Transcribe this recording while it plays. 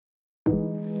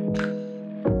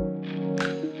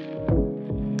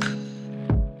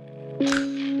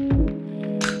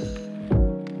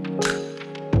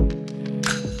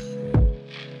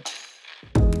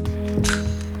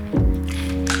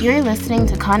You're listening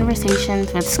to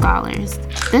Conversations with Scholars.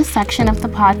 This section of the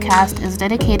podcast is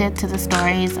dedicated to the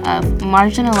stories of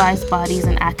marginalized bodies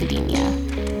in academia.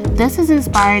 This is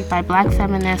inspired by Black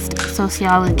feminist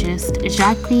sociologist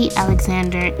Jackie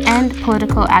Alexander and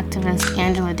political activist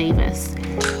Angela Davis.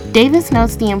 Davis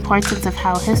notes the importance of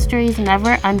how histories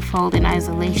never unfold in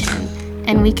isolation,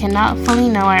 and we cannot fully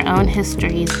know our own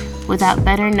histories without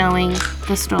better knowing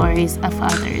the stories of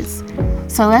others.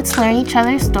 So let's learn each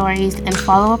other's stories and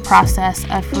follow a process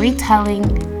of retelling,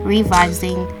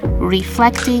 revising,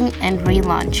 reflecting, and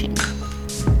relaunching.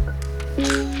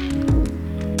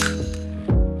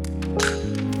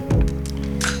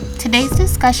 Today's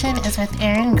discussion is with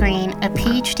Erin Green, a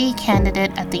PhD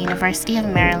candidate at the University of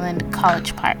Maryland,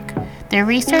 College Park. Their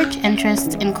research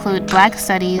interests include Black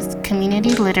studies,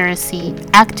 community literacy,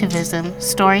 activism,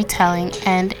 storytelling,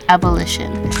 and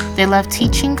abolition. They love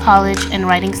teaching college and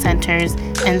writing centers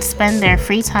and spend their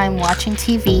free time watching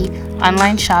TV,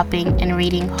 online shopping, and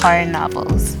reading horror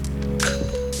novels.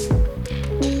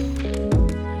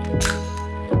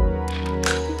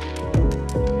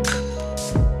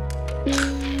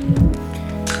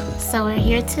 So we're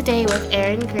here today with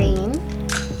Erin Green.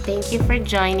 Thank you for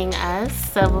joining us.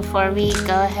 So before we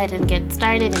go ahead and get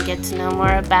started and get to know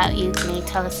more about you, can you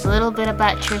tell us a little bit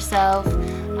about yourself,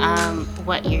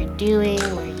 what you're doing,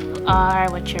 where you are,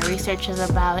 what your research is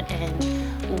about,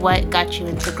 and what got you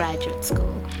into graduate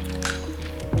school?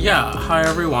 Yeah, hi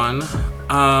everyone.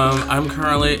 I'm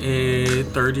currently a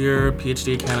third-year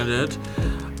PhD candidate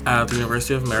at the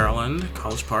University of Maryland,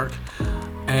 College Park.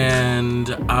 And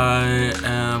I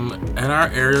am in our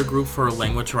area group for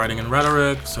language, writing, and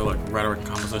rhetoric, so like rhetoric and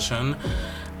composition.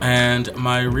 And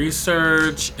my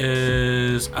research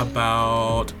is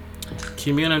about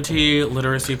community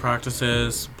literacy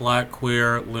practices, Black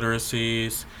queer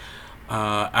literacies,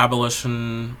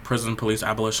 abolition, prison police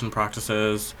abolition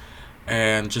practices,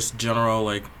 and just general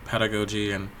like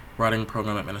pedagogy and writing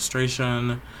program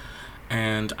administration.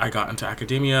 And I got into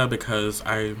academia because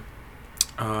I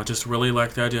just really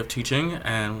liked the idea of teaching,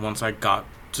 and once I got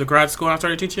to grad school and I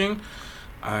started teaching,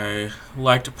 I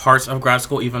liked parts of grad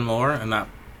school even more, and that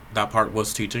part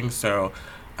was teaching, so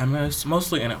I'm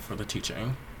mostly in it for the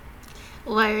teaching.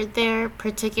 Were there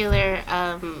particular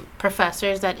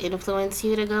professors that influenced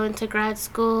you to go into grad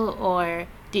school, or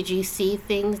did you see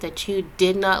things that you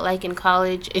did not like in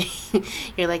college and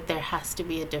you're like, there has to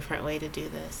be a different way to do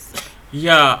this?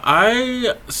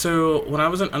 Yeah, so when I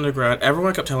was in undergrad,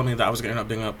 everyone kept telling me that I was going to end up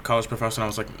being a college professor, and I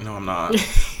was like, no, I'm not.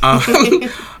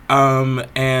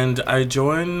 And I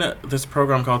joined this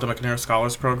program called the McNair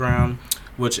Scholars Program,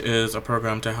 which is a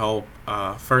program to help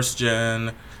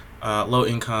first-gen,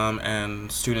 low-income,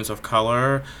 and students of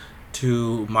color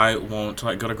who might want to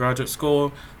like go to graduate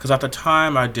school. Because at the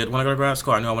time, I did want to go to grad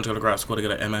school. I knew I wanted to go to grad school to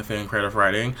get an MFA in creative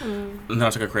writing. And then I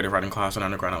took a creative writing class in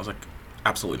undergrad, and I was like,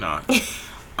 absolutely not.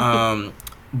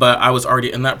 But I was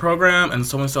already in that program, and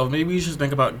someone said, maybe you should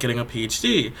think about getting a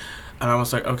PhD. And I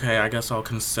was like, okay, I guess I'll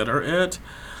consider it.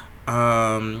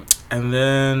 And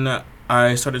then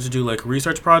I started to do like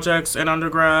research projects in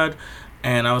undergrad,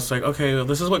 and I was like, okay, well,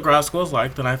 this is what grad school is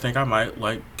like, then I think I might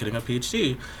like getting a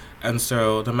PhD. And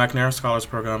so the McNair Scholars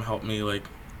Program helped me like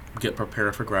get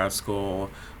prepared for grad school,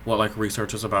 what like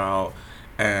research is about.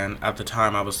 And at the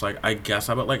time I was like, I guess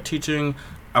I would like teaching.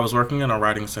 I was working in a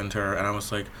writing center, and I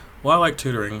was like, well, I like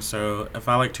tutoring, so if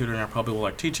I like tutoring, I probably will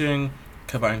like teaching.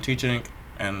 Combine teaching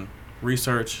and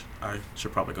research, I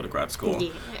should probably go to grad school.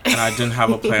 Yeah. And I didn't have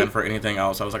a plan for anything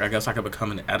else. I was like, I guess I could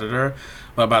become an editor.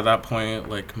 But by that point,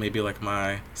 like maybe like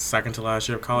my second to last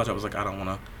year of college, I was like, I don't want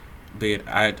to be it.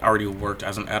 I already worked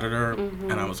as an editor,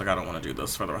 and I was like, I don't want to do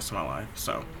this for the rest of my life.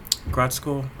 So grad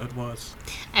school, it was.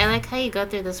 I like how you go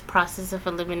through this process of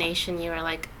elimination. You were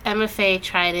like, MFA,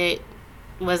 tried it,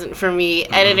 wasn't for me.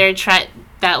 Editor, tried,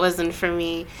 that wasn't for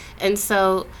me. And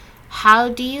so how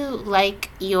do you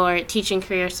like your teaching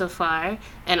career so far,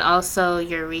 and also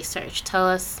your research? Tell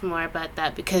us more about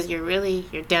that, because you're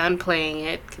downplaying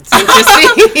it. It's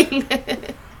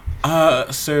interesting.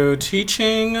 So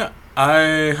teaching, I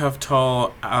have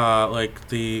taught like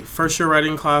the first year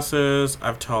writing classes.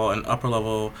 I've taught an upper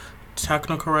level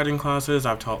technical writing classes.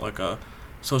 I've taught like a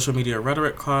social media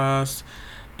rhetoric class,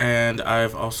 and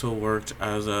I've also worked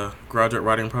as a graduate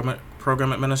writing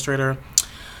program administrator.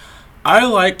 I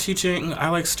like teaching. I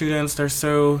like students. They're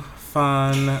so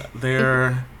fun.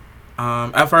 They're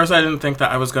at first I didn't think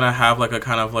that I was gonna have like a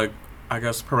kind of like, I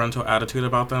guess, parental attitude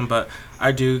about them, but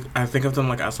I do. I think of them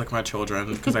like as like my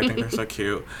children, because I think they're so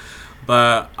cute.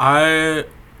 But I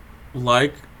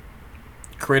like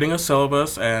creating a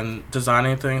syllabus and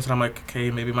designing things, and I'm like,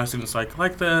 okay, maybe my students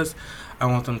like this. I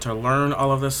want them to learn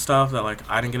all of this stuff that, like,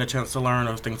 I didn't get a chance to learn,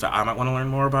 or things that I might want to learn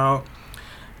more about.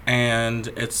 And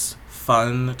it's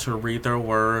fun to read their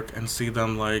work and see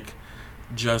them, like,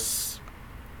 just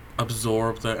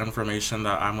absorb the information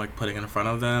that I'm, like, putting in front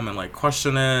of them, and, like,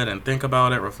 question it and think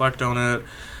about it, reflect on it,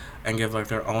 and give, like,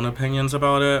 their own opinions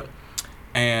about it.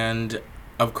 And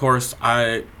of course,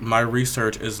 my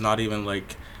research is not even,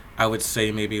 like, I would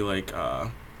say maybe, like,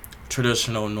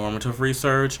 traditional normative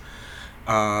research.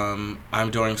 I'm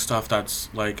doing stuff that's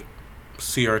like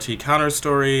CRT counter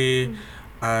story.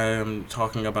 I'm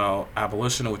talking about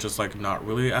abolition, which is, like, not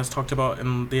really as talked about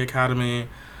in the academy.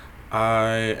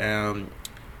 I am,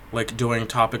 like, doing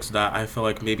topics that I feel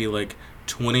like maybe, like,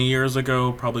 20 years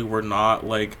ago probably were not,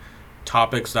 like,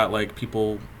 topics that, like,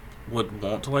 people would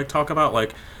want to, like, talk about.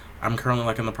 Like, I'm currently,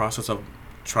 like, in the process of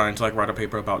trying to, like, write a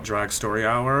paper about drag story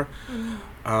hour.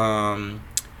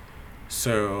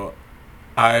 So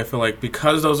I feel like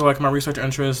because those are, like, my research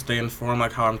interests, they inform,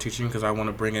 like, how I'm teaching, because I want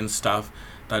to bring in stuff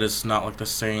that is not, like, the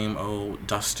same old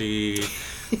dusty,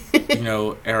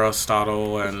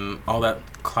 Aristotle and all that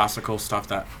classical stuff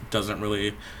that doesn't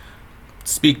really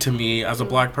speak to me as a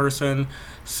black person.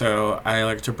 So I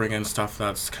like to bring in stuff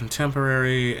that's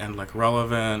contemporary and, like,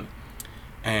 relevant,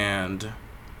 and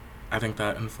I think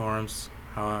that informs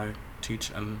how I teach,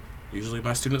 and usually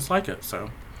my students like it. So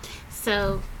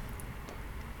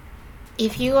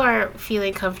if you are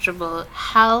feeling comfortable,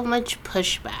 how much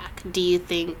pushback do you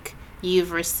think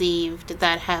you've received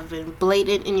that have been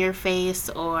blatant in your face,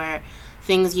 or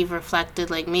things you've reflected,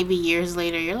 like, maybe years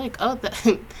later, you're like, oh,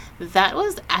 that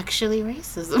was actually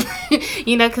racism?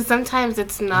 Because sometimes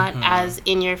it's not as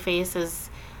in your face as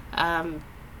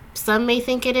some may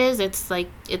think it is. It's like,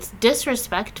 it's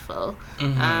disrespectful,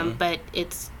 but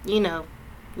it's, we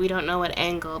don't know what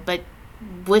angle. But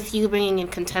with you bringing in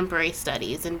contemporary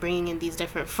studies and bringing in these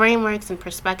different frameworks and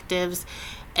perspectives,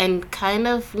 and kind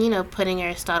of, putting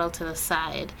Aristotle to the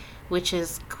side, which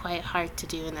is quite hard to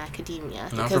do in academia.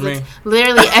 Not because for me. It's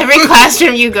literally every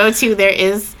classroom you go to, there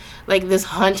is, like, this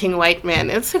haunting white man.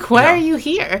 It's like, why are you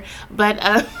here? But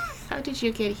how did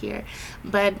you get here?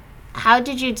 But how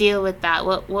did you deal with that?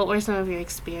 What were some of your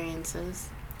experiences?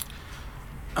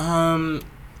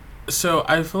 So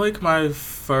I feel like my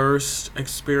first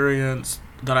experience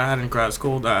that I had in grad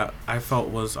school that I felt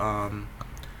was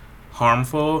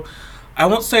harmful, I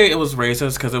won't say it was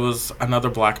racist because it was another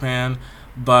black man,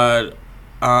 but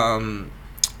it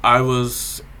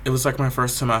was like my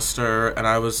first semester, and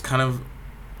I was kind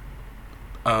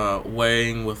of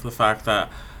weighing with the fact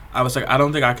that I was like, I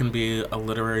don't think I can be a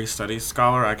literary studies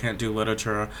scholar. I can't do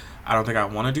literature. I don't think I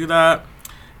want to do that.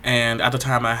 And at the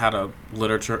time, I had a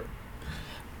literature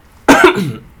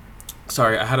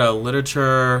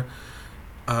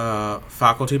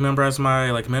faculty member as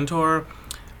my, like, mentor,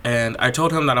 and I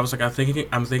told him that I was like,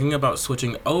 I'm thinking about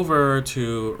switching over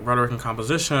to rhetoric and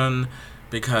composition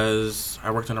because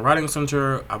I worked in a writing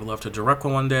center. I would love to direct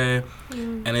one day,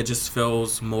 and it just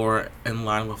feels more in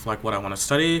line with, like, what I want to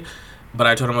study. But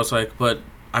I told him, I was like, but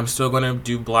I'm still going to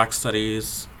do black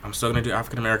studies. I'm still going to do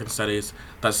African American studies.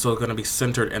 That's still going to be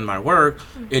centered in my work.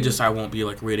 It just, I won't be,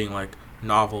 like, reading, like,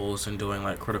 novels and doing,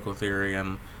 like, critical theory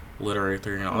and literary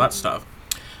theory and all that stuff.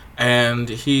 And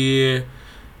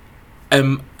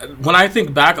when I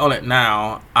think back on it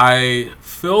now, I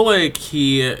feel like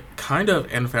he kind of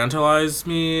infantilized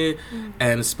me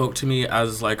and spoke to me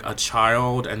as, like, a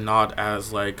child and not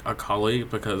as, like, a colleague,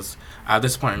 because at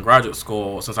this point in graduate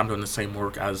school, since I'm doing the same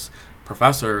work as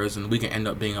professors and we can end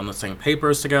up being on the same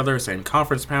papers together, same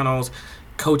conference panels,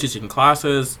 co-teaching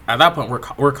classes, at that point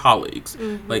we're colleagues.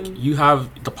 Like, you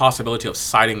have the possibility of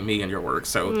citing me in your work,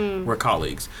 so we're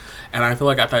colleagues. And I feel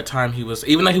like at that time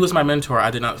even though he was my mentor,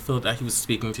 I did not feel that he was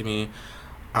speaking to me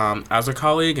as a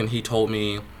colleague. And he told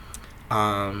me,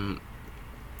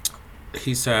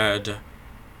 he said,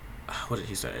 what did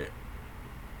he say?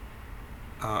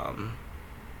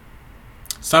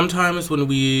 Sometimes when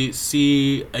we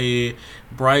see a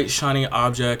bright, shiny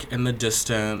object in the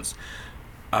distance,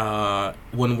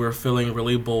 when we're feeling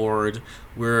really bored,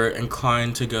 we're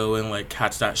inclined to go and, like,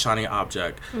 catch that shiny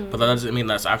object. But that doesn't mean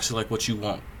that's actually, like, what you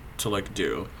want to, like,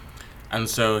 do. And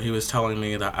so he was telling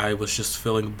me that I was just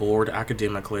feeling bored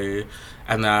academically,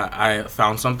 and that I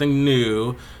found something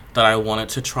new that I wanted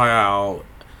to try out,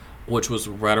 which was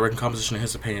rhetoric and composition, in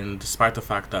his opinion, despite the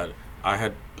fact that I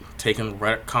had taken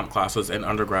rhetoric comp classes in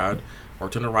undergrad,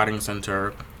 worked in a writing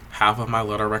center. Half of my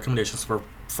letter recommendations were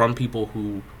from people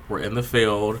who were in the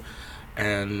field,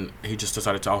 and he just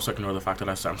decided to also ignore the fact that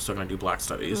I said I'm still going to do black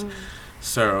studies.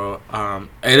 So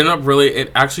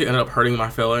it actually ended up hurting my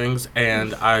feelings,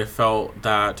 and I felt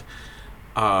that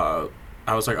I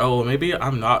was like, oh, maybe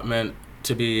I'm not meant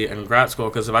to be in grad school,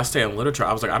 because if I stay in literature,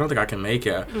 I was like, I don't think I can make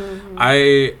it.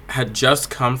 I had just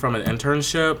come from an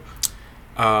internship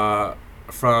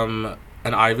from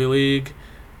an Ivy League,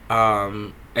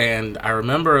 and I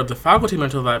remember the faculty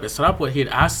mentor that I set up with, he had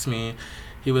asked me,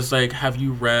 he was like, have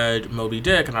you read Moby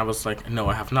Dick? And I was like, no,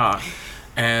 I have not.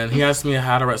 And he asked me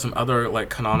how to write some other like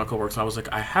canonical works, and I was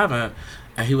like, I haven't.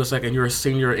 And he was like, and you're a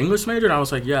senior English major? And I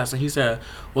was like, yes. And he said,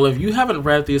 well, if you haven't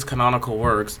read these canonical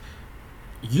works,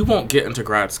 you won't get into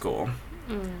grad school.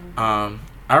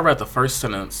 I read the first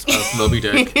sentence of Moby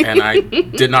Dick, and I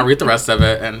did not read the rest of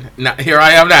it, and now, here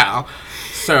I am now.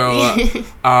 So,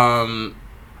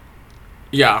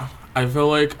 yeah, I feel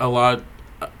like a lot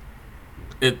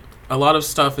of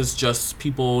stuff is just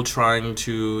people trying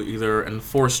to either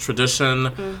enforce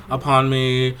tradition upon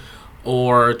me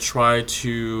or try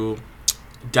to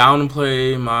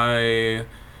downplay my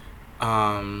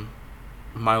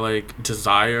my like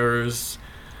desires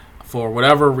for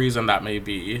whatever reason that may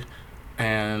be.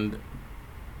 And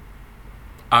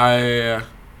I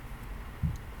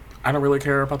don't really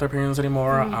care about their opinions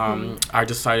anymore. I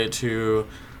decided to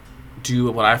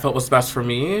do what I felt was best for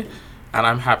me, and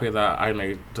I'm happy that I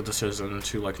made the decision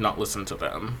to like not listen to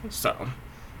them. So,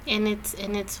 and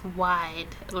it's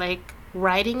wide. Like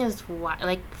writing is wide,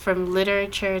 like from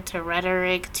literature to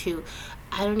rhetoric to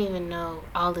I don't even know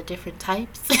all the different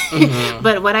types.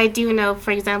 But what I do know,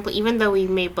 for example, even though we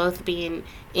may both be in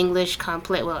English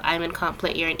complet, well, I'm in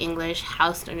complet, you're in English,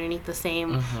 housed underneath the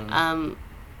same,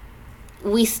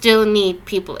 we still need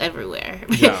people everywhere.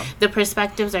 Yeah. The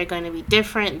perspectives are going to be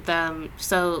different.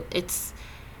 So it's,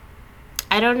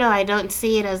 I don't know, I don't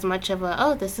see it as much of a,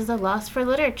 oh, this is a loss for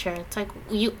literature. It's like,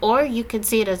 you could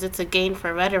see it as it's a gain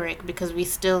for rhetoric, because we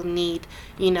still need,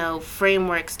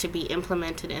 frameworks to be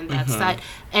implemented in that side.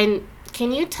 And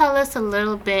can you tell us a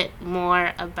little bit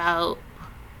more about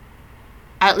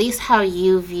at least how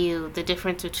you view the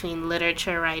difference between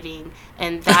literature writing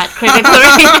and that critical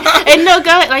writing? And no,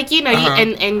 go ahead, like,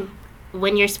 and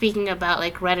when you're speaking about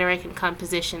like rhetoric and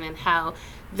composition, and how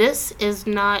this is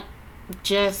not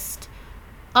just,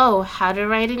 oh, how to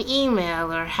write an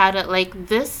email, or how to, like,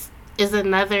 this is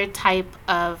another type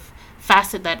of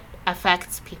facet that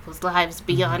affects people's lives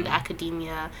beyond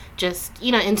academia, just,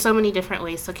 in so many different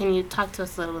ways. So can you talk to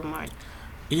us a little bit more?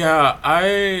 Yeah,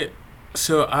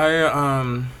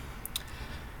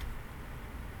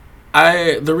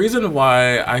 the reason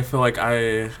why I feel like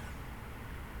I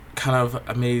kind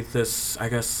of made this, I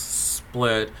guess,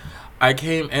 split, I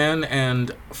came in,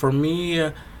 and for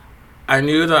me, I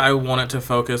knew that I wanted to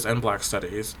focus in Black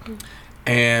Studies,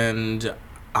 and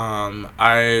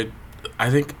I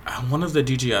think one of the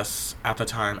DGS at the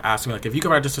time asked me, like, if you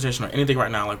could write a dissertation or anything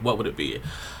right now, like, what would it be?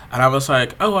 And I was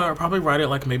like, oh, I would probably write it,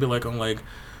 like, maybe, like, on, like,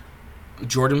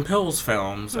 Jordan Peele's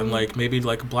films, and, like, maybe,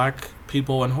 like, Black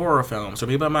people in horror films, or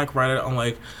maybe I might write it on,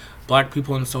 like, Black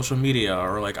people in social media,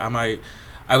 or, like, I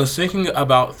was thinking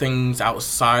about things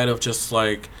outside of just,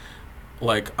 like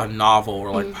a novel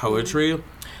or, like, poetry.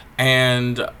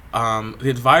 And the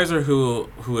advisor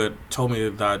who had told me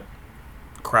that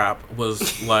crap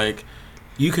was like,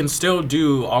 you can still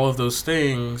do all of those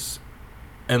things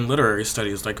in literary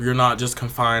studies. Like, you're not just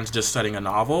confined to just studying a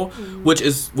novel, which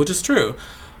is true.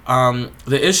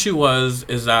 The issue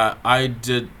is that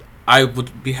I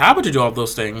would be happy to do all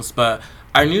those things, but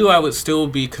I knew I would still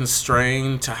be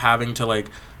constrained to having to like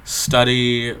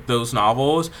study those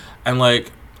novels. And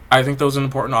like, I think those are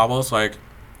important novels. Like,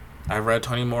 I've read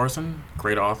Toni Morrison,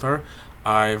 great author.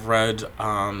 I've read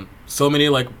so many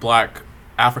like Black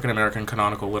African American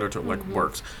canonical literature like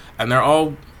works, and they're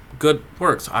all good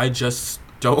works. I just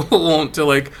don't want to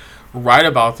like write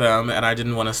about them, and I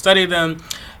didn't want to study them.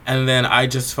 And then I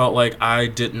just felt like I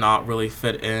did not really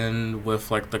fit in with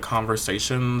like the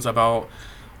conversations about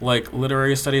like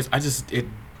literary studies.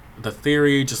 The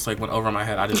theory just like went over my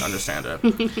head. I didn't understand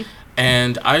it.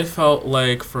 And I felt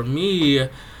like for me,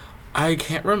 I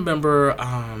can't remember.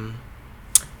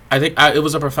 I think it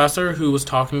was a professor who was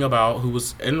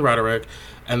in rhetoric,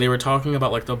 and they were talking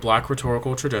about like the Black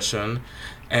rhetorical tradition,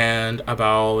 and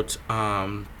about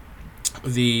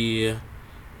the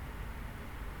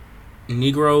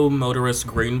Negro Motorist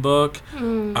Green Book,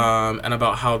 and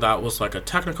about how that was like a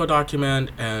technical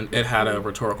document and it had a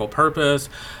rhetorical purpose.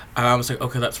 And I was like,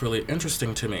 okay, that's really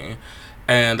interesting to me.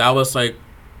 And that was like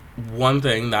one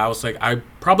thing that I was like, I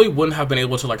probably wouldn't have been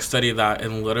able to like study that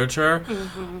in literature,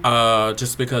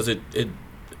 just because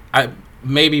I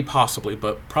maybe possibly,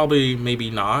 but probably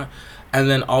maybe not. And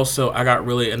then also I got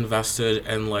really invested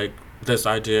in like this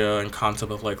idea and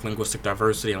concept of like linguistic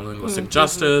diversity and linguistic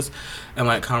justice, and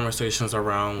like conversations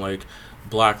around like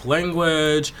Black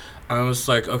language. And I was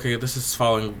like, okay, this is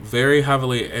falling very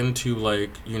heavily into, like,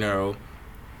 you know,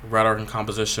 rhetoric and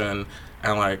composition.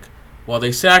 And, like, well,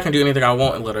 they say I can do anything I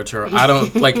want in literature. I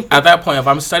don't, like, at that point, if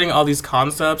I'm studying all these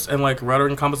concepts and, like, rhetoric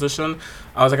and composition,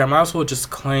 I was like, I might as well just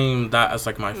claim that as,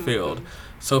 like, my field.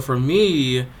 So for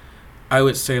me, I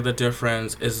would say the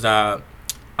difference is that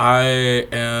I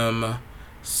am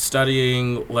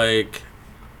studying, like,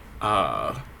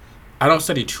 I don't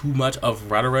study too much of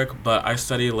rhetoric, but I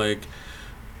study, like,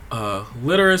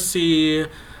 literacy,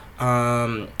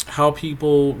 how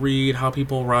people read, how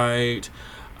people write.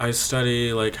 I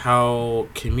study, like, how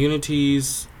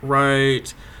communities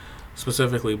write,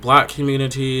 specifically Black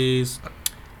communities.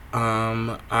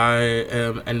 I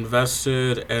am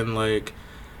invested in, like,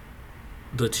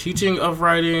 the teaching of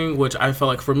writing, which I felt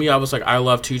like for me, I was like, I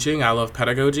love teaching, I love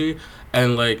pedagogy,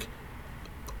 and, like,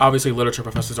 obviously literature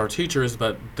professors are teachers,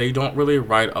 but they don't really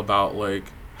write about, like,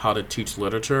 how to teach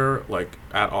literature, like,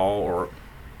 at all or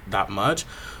that much.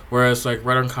 Whereas, like,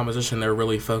 rhetoric and composition, they're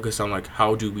really focused on, like,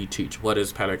 how do we teach? What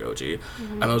is pedagogy?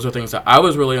 And those are things that I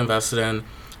was really invested in.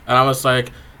 And I was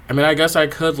like, I mean, I guess I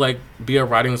could, like, be a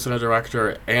writing center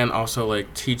director and also,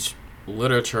 like, teach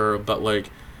literature, but, like,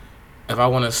 if I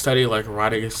want to study, like,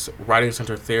 writing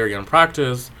center theory and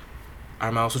practice, I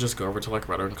might also just go over to, like,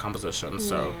 rhetoric and composition.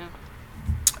 So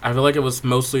I feel like it was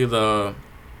mostly the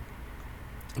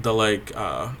like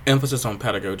emphasis on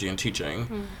pedagogy and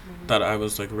teaching that I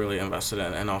was, like, really invested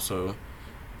in. And also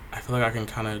I feel like I can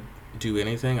kind of do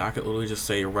anything. I could literally just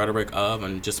say rhetoric of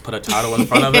and just put a title in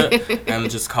front of it and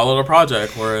just call it a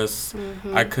project, whereas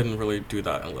I couldn't really do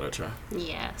that in literature.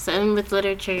 Yeah. So and with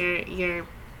literature,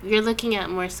 you're looking at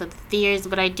more so the theories,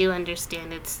 but I do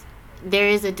understand there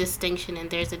is a distinction and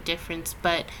there's a difference.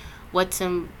 But what's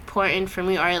important for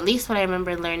me, or at least what I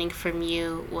remember learning from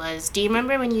you, was, do you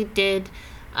remember when you did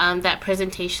that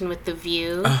presentation with The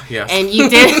View? Yes. And you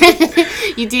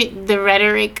did you did the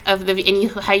rhetoric of the,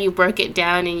 and how you broke it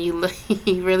down, and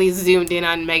you really zoomed in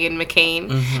on Meghan McCain,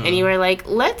 and you were like,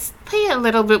 let's pay a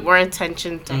little bit more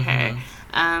attention to her.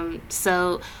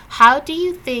 So how do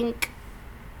you think,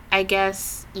 I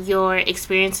guess, your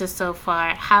experiences so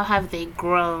far, how have they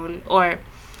grown, or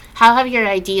how have your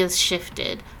ideas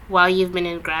shifted while you've been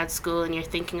in grad school and you're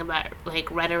thinking about, like,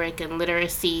 rhetoric and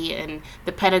literacy and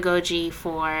the pedagogy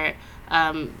for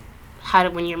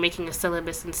when you're making a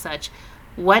syllabus and such?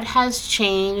 What has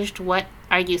changed? What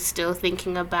are you still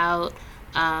thinking about?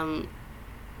 I'm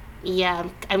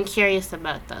curious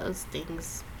about those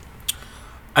things.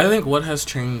 I think what has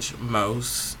changed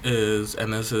most is,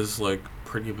 and this is, like,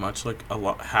 pretty much, like,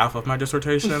 half of my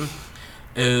dissertation,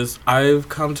 is I've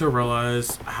come to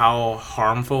realize how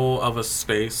harmful of a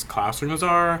space classrooms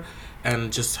are,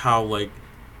 and just how, like,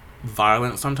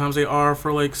 violent sometimes they are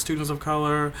for, like, students of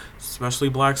color, especially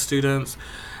Black students.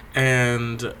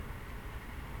 And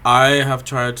I have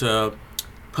tried to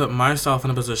put myself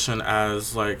in a position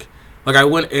as, like I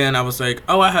went in, I was like,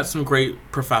 oh, I had some great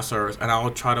professors, and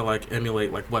I'll try to, like,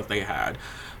 emulate, like, what they had.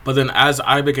 But then as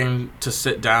I began to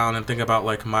sit down and think about,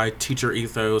 like, my teacher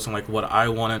ethos and, like, what I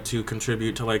wanted to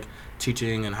contribute to, like,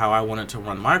 teaching and how I wanted to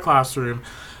run my classroom,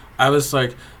 I was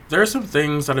like, there are some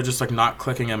things that are just, like, not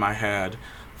clicking in my head.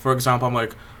 For example, I'm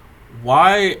like,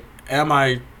 why am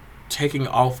I taking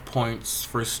off points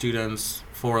for students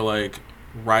for, like,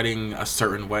 writing a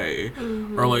certain way?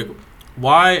 Or, like,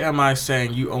 why am I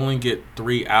saying you only get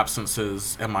 3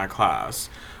 absences in my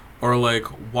class? Or, like,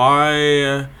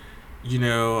 why...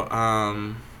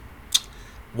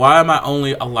 why am I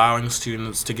only allowing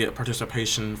students to get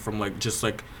participation from, like, just,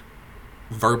 like,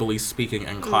 verbally speaking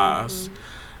in class?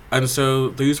 And so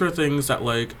these were things that,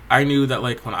 like, I knew that,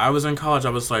 like, when I was in college, I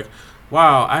was like,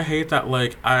 wow, I hate that,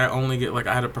 like, I only get, like,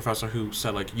 I had a professor who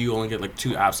said, like, you only get, like,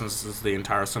 2 absences the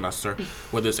entire semester,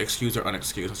 whether it's excused or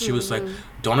unexcused. She was like,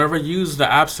 don't ever use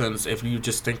the absence if you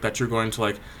just think that you're going to,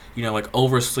 like, like,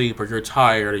 oversleep or you're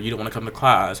tired or you don't want to come to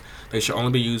class. They should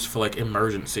only be used for, like,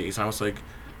 emergencies. And I was like,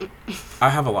 I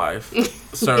have a life.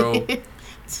 So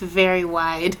it's very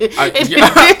wide.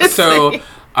 So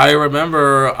I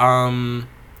remember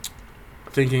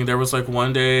thinking there was, like,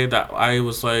 one day that I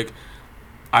was like,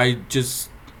 I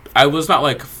was not,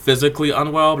 like, physically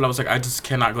unwell, but I was like, I just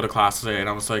cannot go to class today. And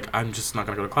I was like, I'm just not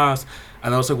going to go to class.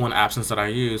 And that was, like, one absence that I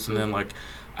used. And then, like,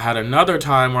 I had another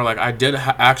time where, like, I did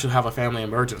actually have a family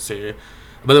emergency.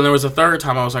 But then there was a third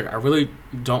time I was like, I really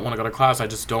don't want to go to class. I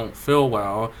just don't feel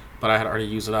well. But I had already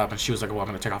used it up. And she was like, well, I'm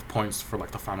going to take off points for,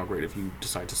 like, the final grade if you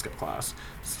decide to skip class.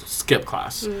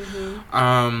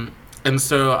 And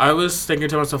so I was thinking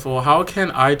to myself, well, how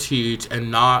can I teach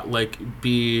and not, like,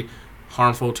 be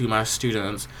harmful to my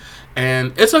students?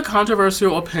 And it's a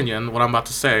controversial opinion, what I'm about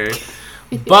to say,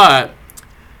 But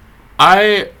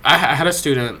I had a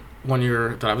student one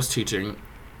year that I was teaching.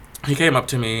 He came up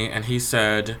to me and he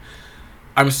said,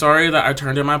 "I'm sorry that I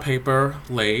turned in my paper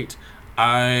late.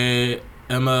 I'm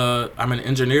an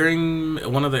engineering,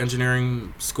 one of the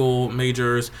engineering school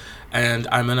majors, and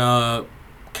I'm in a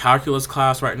calculus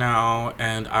class right now,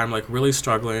 and I'm like really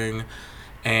struggling,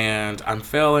 and I'm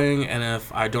failing, and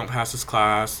if I don't pass this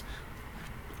class,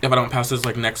 if I don't pass this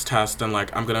like next test, then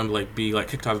like I'm gonna like be like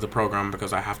kicked out of the program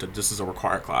because I have to, this is a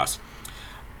required class."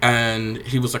 And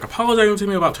he was like apologizing to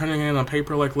me about turning in a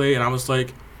paper like late, and I was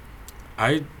like,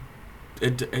 I'm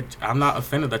not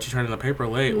offended that you turned in a paper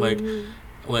late.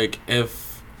 Like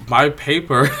if my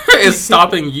paper is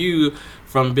stopping you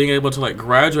from being able to like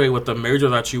graduate with the major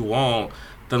that you want,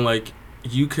 then like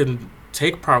you can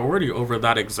take priority over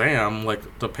that exam.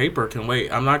 Like the paper can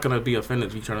wait. I'm not gonna be offended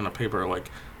if you turn in a paper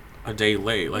like a day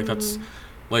late. Like that's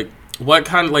like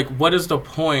what is the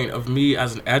point of me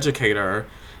as an educator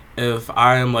if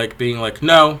I am like being like,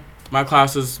 no, my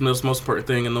class is the most important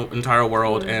thing in the entire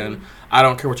world, and I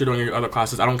don't care what you're doing in your other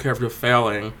classes. I don't care if you're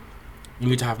failing. You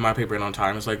need to have my paper in on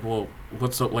time. It's like, well,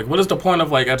 what is the point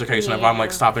of like education if I'm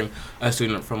like stopping a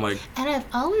student from like? And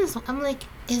I'm like,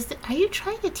 are you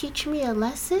trying to teach me a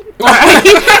lesson? Or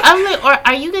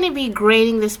are you going to be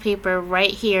grading this paper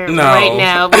right here, right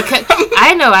now? Because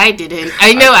I know I didn't.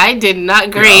 I know I did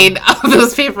not grade all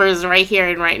those papers right here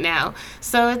and right now.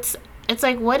 So it's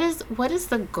like, what is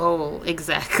the goal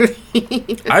exactly?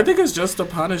 I think it's just to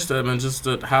punish them and just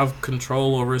to have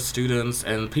control over students,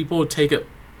 and people take it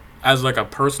as like a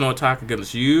personal attack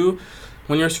against you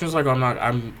when your students like,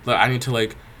 I need to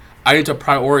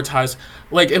prioritize.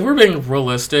 Like, if we're being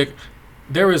realistic,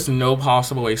 there is no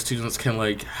possible way students can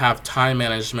like have time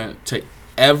management to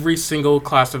every single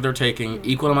class that they're taking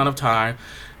equal amount of time,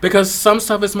 because some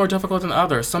stuff is more difficult than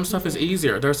others. Some stuff is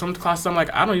easier. There's some classes I'm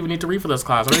like, I don't even need to read for this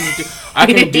class. I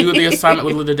can do the assignment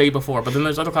literally the day before. But then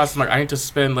there's other classes I'm like, I need to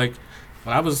spend like,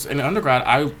 when I was in undergrad,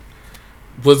 I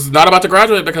was not about to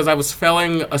graduate because I was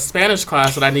failing a Spanish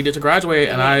class that I needed to graduate,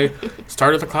 and I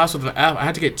started the class with an F. I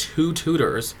had to get 2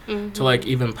 tutors to like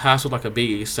even pass with like a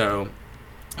B. So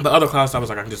the other class I was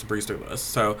like, I can just breeze through this.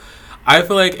 So I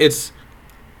feel like it's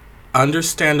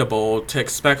understandable to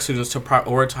expect students to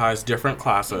prioritize different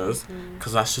classes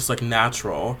because that's just like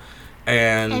natural.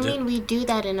 And I mean, we do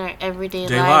that in our everyday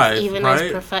life, even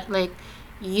right? As like,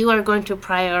 you are going to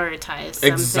prioritize some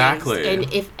exactly things.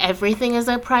 And if everything is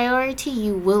a priority,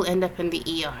 you will end up in the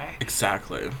ER.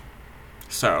 Exactly.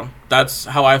 So that's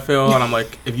how I feel, and I'm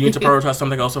like, if you need to prioritize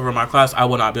something else over my class, I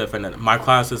will not be offended. My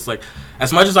class is like,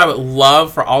 as much as I would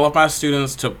love for all of my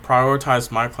students to prioritize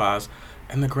my class,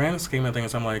 in the grand scheme of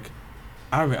things, I'm like,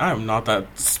 I am not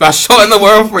that special in the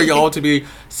world for y'all to be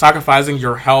sacrificing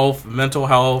your health, mental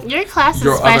health. Your class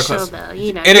is special, though.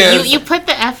 You know, it is. You put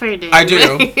the effort in. I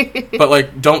do, but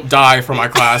like, don't die for my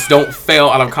class. Don't fail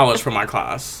out of college for my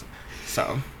class.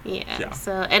 So yeah.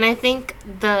 So, and I think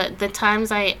the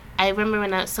times I remember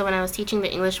when I was teaching the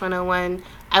English 101,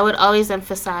 I would always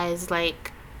emphasize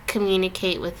like,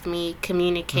 communicate with me,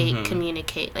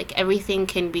 communicate. Like, everything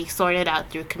can be sorted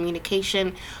out through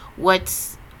communication.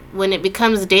 When it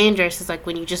becomes dangerous is like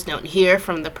when you just don't hear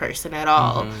from the person at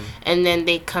all, and then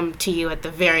they come to you at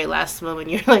the very last moment.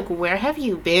 You're like, where have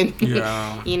you been?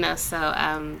 Yeah. You know.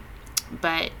 So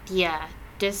but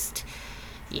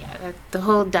the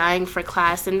whole dying for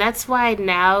class, and that's why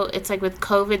now it's like with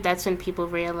COVID, that's when people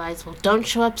realize, well, don't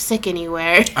show up sick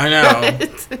anywhere. I know.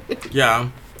 Yeah.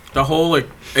 The whole, like,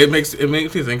 it makes me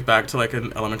think back to, like,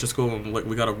 in elementary school when, like,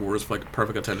 we got awards for, like,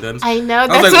 perfect attendance. I know.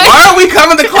 I was like, why are we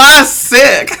coming to class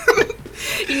sick?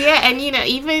 Yeah, and, you know,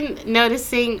 even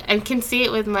noticing, I can see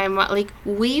it with my mom, like,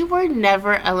 we were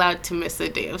never allowed to miss a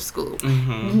day of school.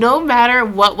 No matter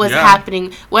what was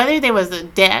happening, whether there was a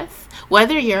death,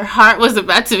 whether your heart was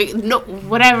about to be,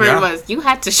 whatever it was, you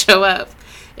had to show up.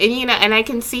 And, you know, and I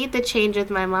can see the change with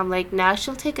my mom. Like, now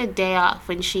she'll take a day off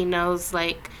when she knows,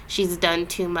 like, she's done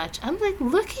too much. I'm like,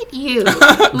 look at you.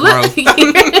 Look.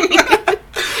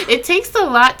 It takes a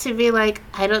lot to be like,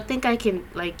 I don't think I can,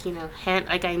 like, you know,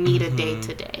 I need a day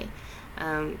today.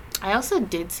 I also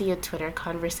did see a Twitter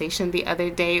conversation the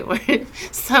other day where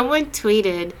someone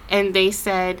tweeted and they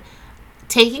said,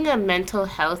 taking a mental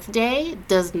health day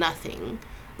does nothing.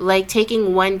 Like,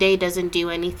 taking one day doesn't do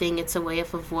anything. It's a way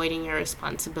of avoiding your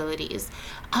responsibilities.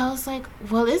 I was like,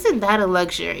 well, isn't that a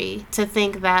luxury to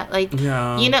think that? Like, you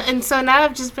know, and so now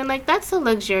I've just been like, that's a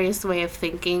luxurious way of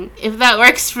thinking. If that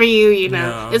works for you, you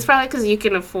know, it's probably because you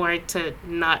can afford to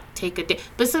not take a day.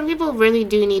 But some people really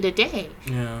do need a day.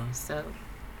 Yeah. So,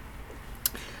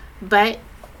 but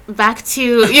back to,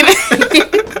 you know,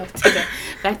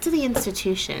 Back to the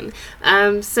institution.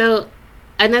 So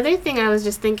another thing I was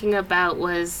just thinking about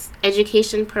was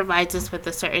education provides us with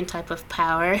a certain type of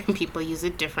power, and people use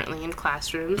it differently in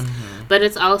classrooms, but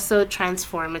it's also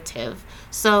transformative.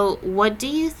 So what do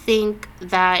you think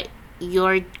that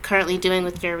you're currently doing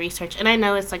with your research? And I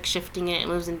know it's like shifting it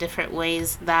moves in different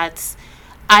ways, that's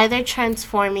either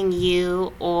transforming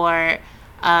you or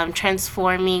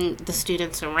transforming the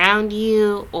students around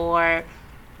you, or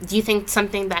do you think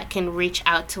something that can reach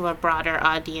out to a broader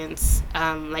audience,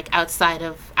 like outside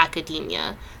of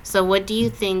academia? So what do you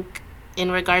think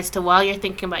in regards to, while you're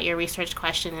thinking about your research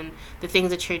question and the things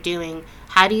that you're doing,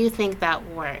 how do you think that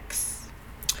works?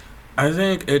 I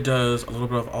think it does a little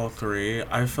bit of all three.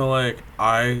 I feel like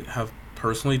I have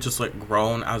personally just like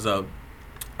grown as a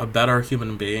better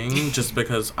human being just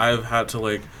because I've had to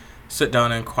like sit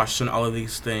down and question all of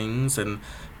these things and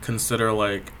consider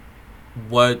like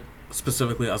what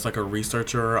specifically as like a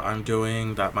researcher I'm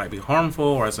doing that might be harmful,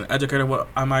 or as an educator what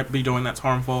I might be doing that's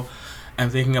harmful,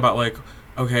 and thinking about like,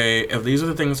 okay, if these are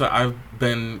the things that I've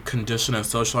been conditioned and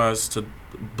socialized to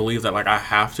believe that like I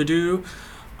have to do,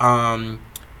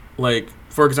 like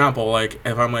for example, like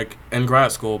if I'm like in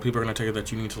grad school, people are gonna tell you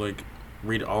that you need to like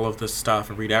read all of this stuff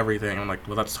and read everything. I'm like,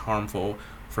 well, that's harmful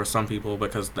for some people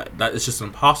because that is just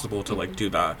impossible to like do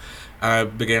that. And I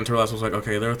began to realize I was like,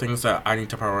 okay, there are things that I need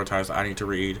to prioritize, I need to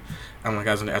read. And like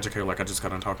as an educator, like I just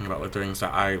got on talking about like things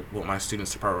that I want my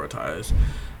students to prioritize.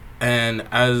 And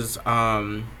as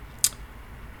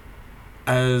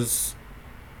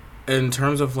in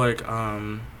terms of like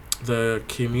the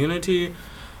community,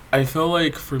 I feel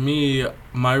like for me,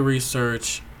 my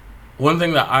research, one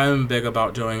thing that I'm big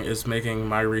about doing is making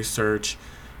my research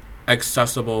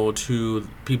accessible to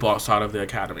people outside of the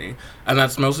academy. And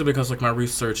that's mostly because like my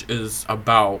research is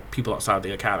about people outside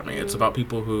the academy. It's about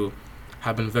people who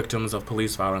have been victims of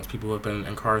police violence, people who have been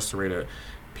incarcerated,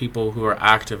 people who are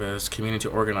activists, community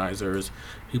organizers,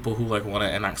 people who like want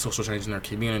to enact social change in their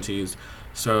communities.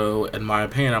 So in my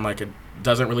opinion, I'm like, it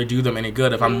doesn't really do them any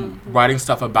good if I'm writing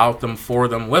stuff about them, for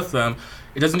them, with them.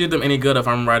 It doesn't do them any good if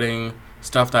I'm writing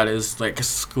stuff that is like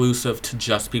exclusive to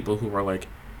just people who are like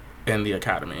in the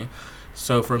academy.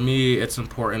 So for me, it's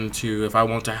important to, if I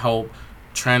want to help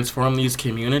transform these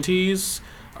communities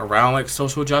around like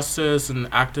social justice and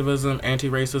activism,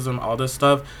 anti-racism, all this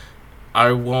stuff,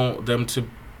 I want them to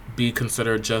be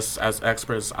considered just as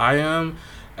experts as I am,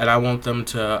 and I want them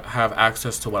to have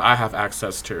access to what I have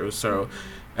access to. So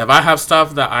if I have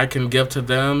stuff that I can give to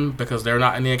them because they're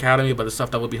not in the academy, but the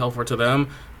stuff that would be helpful to them,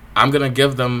 I'm going to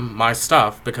give them my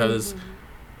stuff because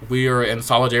we are in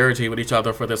solidarity with each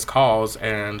other for this cause.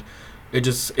 And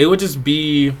it would just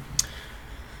be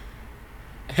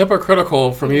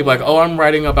hypocritical for me to be like, oh, I'm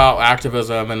writing about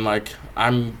activism and like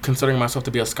I'm considering myself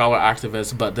to be a scholar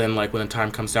activist, but then like when the time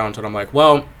comes down to it, I'm like,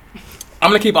 well, I'm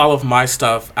gonna keep all of my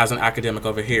stuff as an academic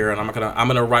over here, and I'm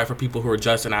gonna write for people who are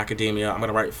just in academia. I'm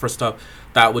gonna write for stuff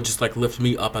that would just like lift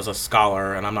me up as a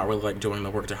scholar, and I'm not really like doing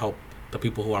the work to help the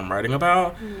people who I'm writing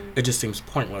about. It just seems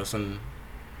pointless and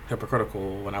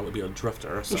hypocritical when I would be a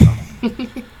drifter. So.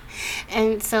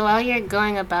 And so while you're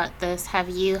going about this, have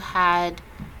you had,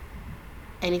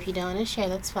 and if you don't want to share,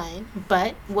 that's fine,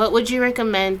 but what would you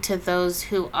recommend to those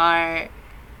who are,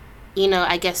 you know,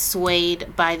 I guess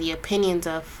swayed by the opinions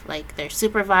of like their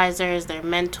supervisors, their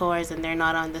mentors, and they're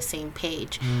not on the same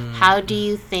page? How do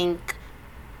you think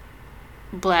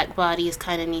Black bodies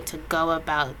kind of need to go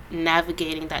about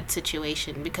navigating that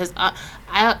situation? Because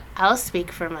I'll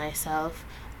speak for myself.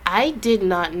 I did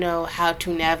not know how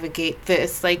to navigate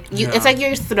this. Like it's like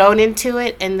you're thrown into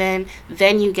it, and then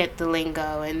you get the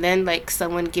lingo, and then like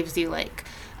someone gives you like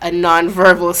a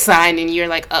nonverbal sign, and you're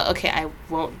like, oh, okay, I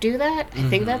won't do that. I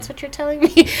think that's what you're telling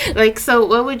me. Like, so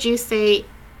what would you say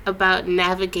about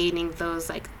navigating those,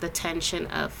 like the tension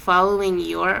of following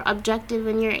your objective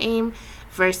and your aim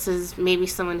versus maybe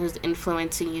someone who's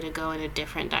influencing you to go in a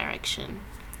different direction?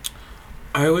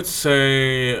 I would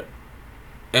say,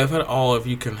 if at all, if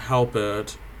you can help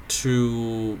it,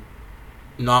 to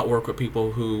not work with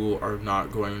people who are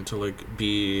not going to like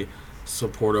be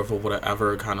supportive of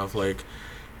whatever kind of like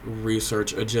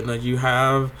research agenda you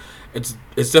have. It's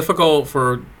difficult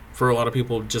for a lot of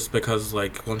people just because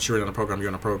like once you're in a program, you're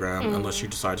in a program, unless you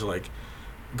decide to like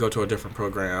go to a different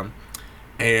program.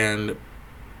 And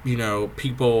you know,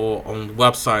 people on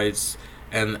websites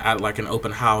and at like an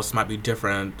open house might be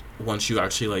different once you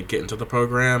actually like get into the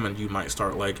program, and you might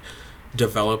start like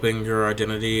developing your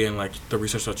identity and like the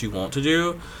research that you want to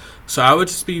do. So I would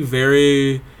just be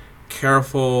very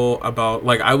careful about,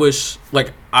 like, I wish,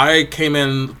 like, I came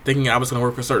in thinking I was going to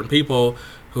work with certain people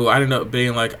who I ended up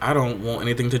being like, I don't want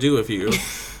anything to do with you.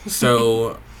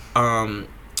 So um,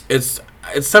 it's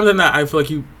something that I feel like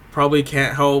you probably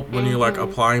can't help when you're like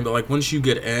applying, but like once you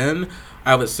get in,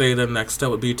 I would say the next step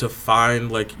would be to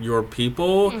find like your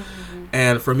people.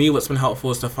 And for me, what's been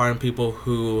helpful is to find people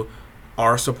who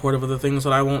are supportive of the things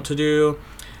that I want to do.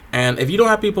 And if you don't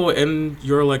have people in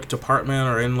your like department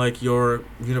or in like your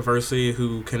university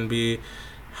who can be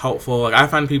helpful, like I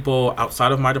find people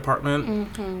outside of my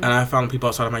department and I found people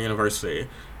outside of my university.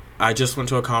 I just went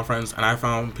to a conference and I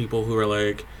found people who are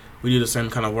like, we do the same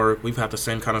kind of work, we've had the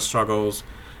same kind of struggles.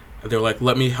 They're like,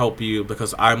 let me help you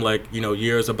because I'm like, you know,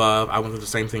 years above, I went through the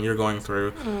same thing you're going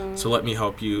through, so let me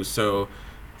help you. So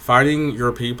finding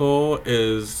your people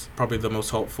is probably the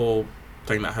most helpful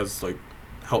thing that has like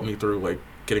helped me through like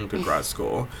getting through grad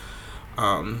school,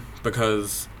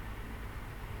 because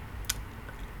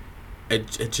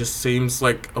it just seems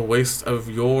like a waste of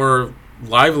your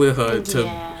livelihood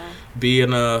to be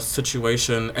in a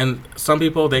situation. And some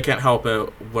people, they can't help it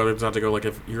whether it's not to go, like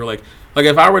if you're like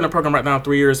if I were in a program right now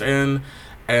 3 years in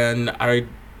and I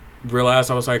realized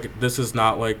I was like, this is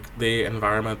not like the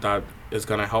environment that is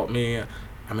gonna help me,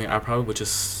 I mean I probably would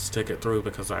just stick it through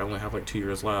because I only have like 2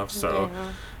 years left. So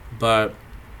but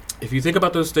if you think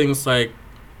about those things like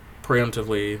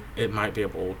preemptively, it might be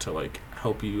able to like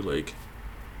help you like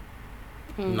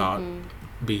not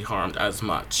be harmed as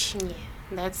much. Yeah,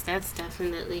 that's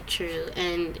definitely true.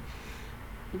 And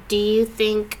do you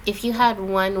think if you had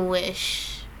one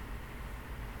wish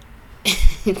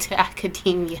to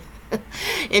academia,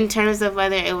 in terms of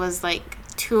whether it was like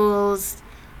tools,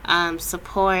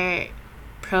 support,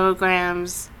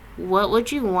 programs, what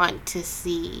would you want to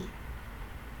see?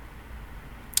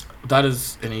 That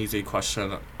is an easy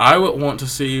question. I would want to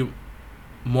see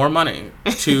more money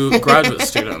to graduate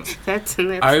students. That's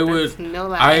no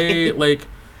lie. I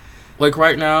like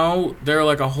right now there are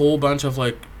like a whole bunch of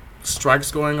like strikes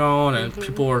going on and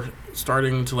people are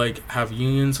starting to like have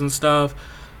unions and stuff.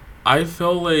 I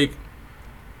feel like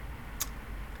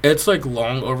it's like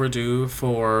long overdue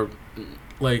for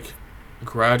like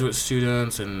graduate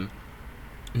students and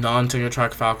non-tenure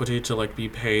track faculty to like be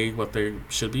paid what they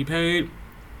should be paid.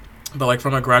 But like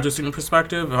from a graduate student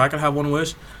perspective, if I could have one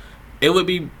wish, it would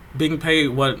be being paid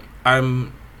what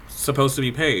I'm supposed to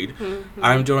be paid.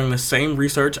 I'm doing the same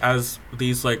research as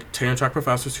these like tenure track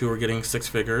professors who are getting 6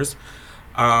 figures.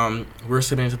 We're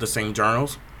submitting to the same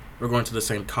journals. We're going to the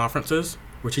same conferences.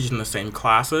 We're teaching the same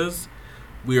classes.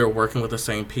 We are working with the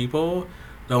same people.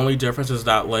 The only difference is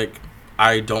that like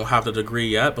I don't have the degree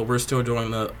yet, but we're still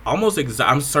doing the almost exact.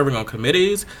 I'm serving on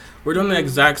committees. We're doing the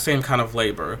exact same kind of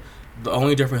labor. The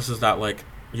only difference is that like,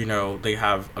 you know, they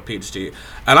have a PhD.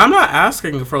 And I'm not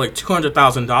asking for like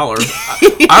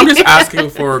 $200,000. I'm just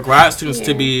asking for grad students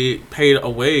to be paid a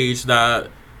wage that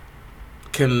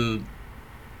can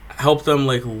help them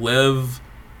like live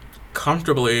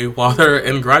comfortably while they're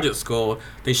in graduate school.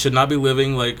 They should not be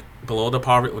living like below the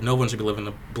poverty. Well, no one should be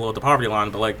living below the poverty line,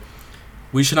 but like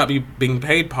we should not be being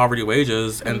paid poverty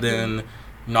wages and then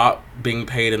not being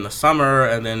paid in the summer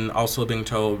and then also being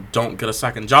told don't get a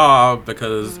second job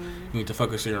because you need to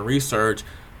focus on your research,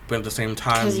 but at the same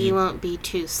time because you won't be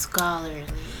too scholarly.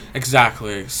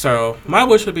 Exactly. So my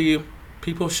wish would be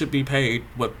people should be paid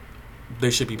what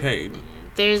they should be paid.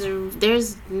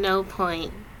 There's no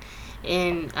point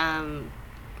in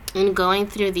going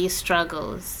through these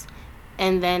struggles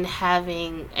and then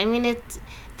having, I mean, it's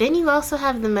then you also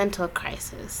have the mental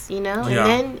crisis, you know?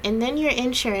 And then your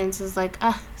insurance is like,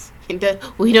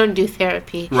 we don't do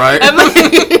therapy. Right.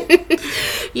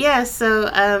 Yeah, so,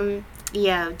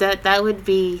 that would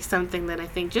be something that I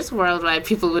think just worldwide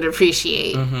people would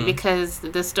appreciate because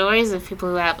the stories of people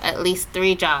who have at least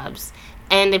 3 jobs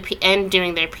and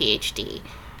doing their PhD.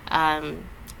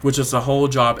 Which is a whole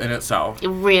job in itself. It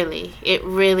really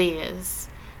is.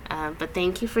 But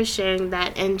thank you for sharing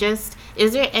that. And just,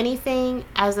 is there anything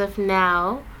as of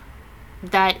now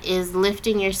that is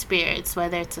lifting your spirits,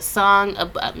 whether it's a song,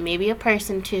 maybe a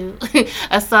person too,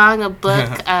 a song, a book,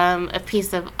 a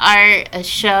piece of art, a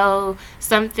show,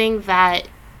 something that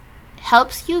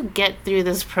helps you get through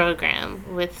this program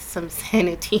with some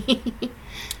sanity?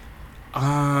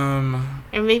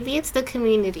 Or maybe it's the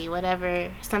community,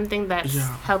 whatever, something that's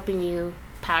helping you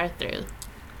power through.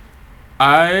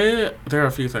 There are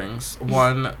a few things.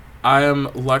 One, I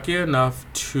am lucky enough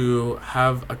to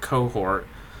have a cohort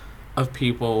of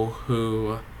people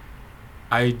who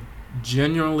I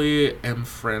genuinely am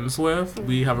friends with.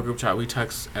 We have a group chat. We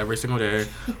text every single day.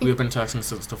 We've been texting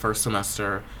since the first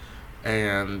semester.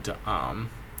 And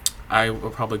I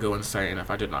would probably go insane if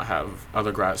I did not have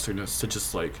other grad students to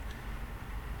just like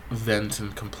vent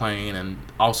and complain and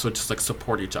also just like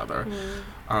support each other.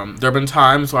 There have been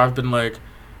times where I've been like,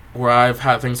 where I've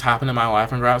had things happen in my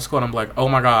life in grad school, and I'm like, oh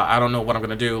my God, I don't know what I'm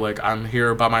going to do. Like, I'm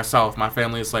here by myself. My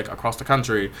family is, like, across the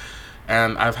country.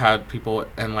 And I've had people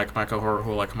in, like, my cohort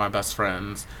who are, like, my best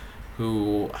friends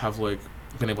who have, like,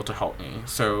 been able to help me.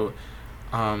 So,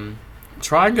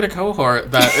 try and get a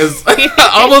cohort that is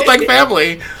almost like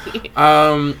family.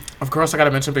 Of course, I got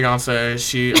to mention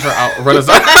Beyonce. Her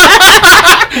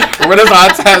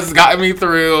Renaissance has gotten me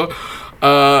through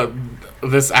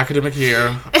this academic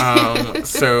year.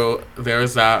 So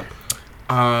there's that.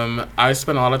 I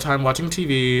spend a lot of time watching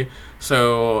TV,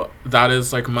 so that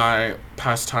is like my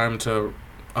pastime to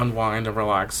unwind and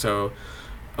relax. So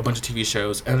a bunch of TV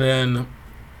shows, and then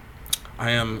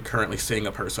I am currently seeing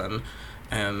a person,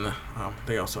 and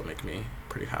they also make me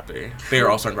pretty happy. They are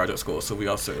also in graduate school, so we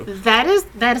also...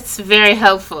 That's very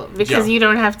helpful, because you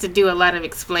don't have to do a lot of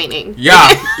explaining. Yeah,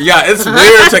 it's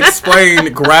weird to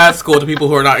explain grad school to people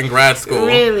who are not in grad school.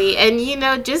 Really, and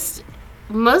just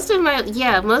most of my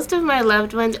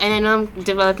loved ones, and I know I'm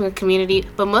developing a community,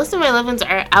 but most of my loved ones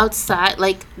are outside.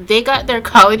 Like, they got their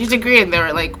college degree and they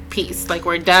were like, peace, like,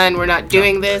 we're done, we're not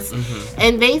doing this.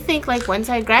 And they think, like, once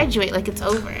I graduate, like, it's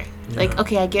over. Like,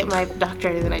 okay, I get my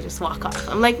doctorate and then I just walk off.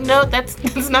 I'm like, no,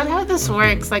 that's not how this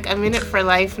works. Like, I'm in it for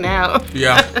life now.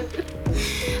 Yeah.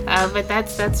 But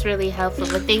that's really helpful.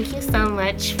 But thank you so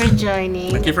much for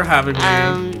joining. Thank you for having me.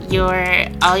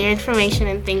 All your information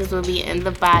and things will be in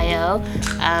the bio.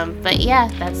 But yeah,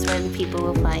 that's where the people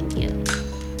will find you.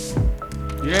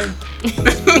 Yay.